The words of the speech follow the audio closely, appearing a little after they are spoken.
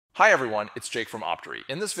Hi everyone, it's Jake from Optery.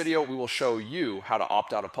 In this video, we will show you how to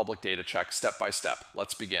opt out of public data check step by step.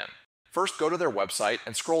 Let's begin. First, go to their website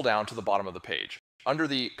and scroll down to the bottom of the page. Under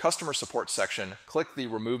the Customer Support section, click the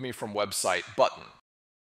Remove Me from Website button.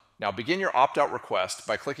 Now begin your opt-out request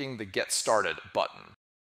by clicking the Get Started button.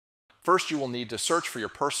 First, you will need to search for your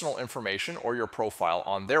personal information or your profile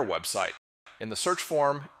on their website. In the search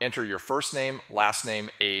form, enter your first name, last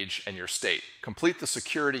name, age, and your state. Complete the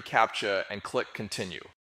security CAPTCHA and click Continue.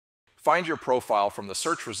 Find your profile from the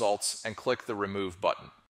search results and click the Remove button.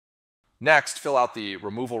 Next, fill out the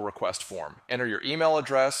removal request form. Enter your email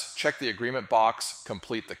address, check the agreement box,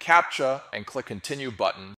 complete the CAPTCHA, and click Continue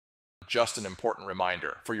button. Just an important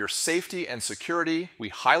reminder. For your safety and security, we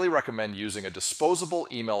highly recommend using a disposable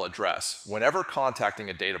email address whenever contacting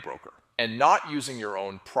a data broker, and not using your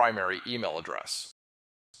own primary email address.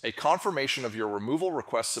 A confirmation of your removal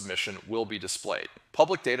request submission will be displayed.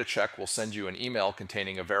 Public Data Check will send you an email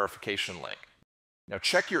containing a verification link. Now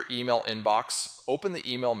check your email inbox, open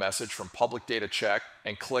the email message from Public Data Check,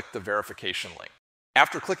 and click the verification link.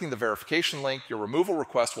 After clicking the verification link, your removal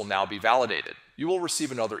request will now be validated. You will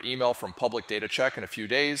receive another email from Public Data Check in a few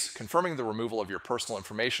days, confirming the removal of your personal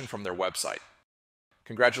information from their website.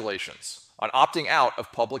 Congratulations on opting out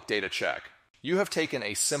of Public Data Check. You have taken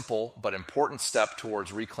a simple but important step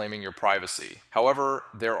towards reclaiming your privacy. However,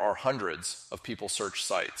 there are hundreds of people search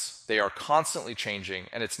sites. They are constantly changing,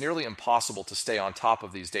 and it's nearly impossible to stay on top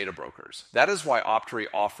of these data brokers. That is why Optery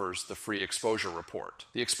offers the free exposure report.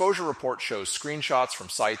 The exposure report shows screenshots from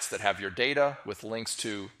sites that have your data with links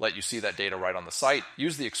to let you see that data right on the site.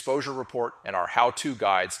 Use the exposure report and our how-to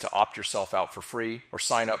guides to opt yourself out for free, or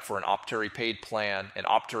sign up for an Optery paid plan, and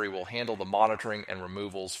Optery will handle the monitoring and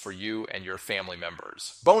removals for you and your family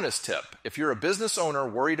members. Bonus tip: if you're a business owner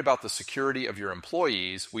worried about the security of your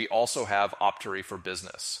employees, we also have Optery for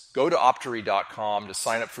Business. Go to Optery.com to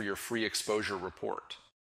sign up for your free exposure report.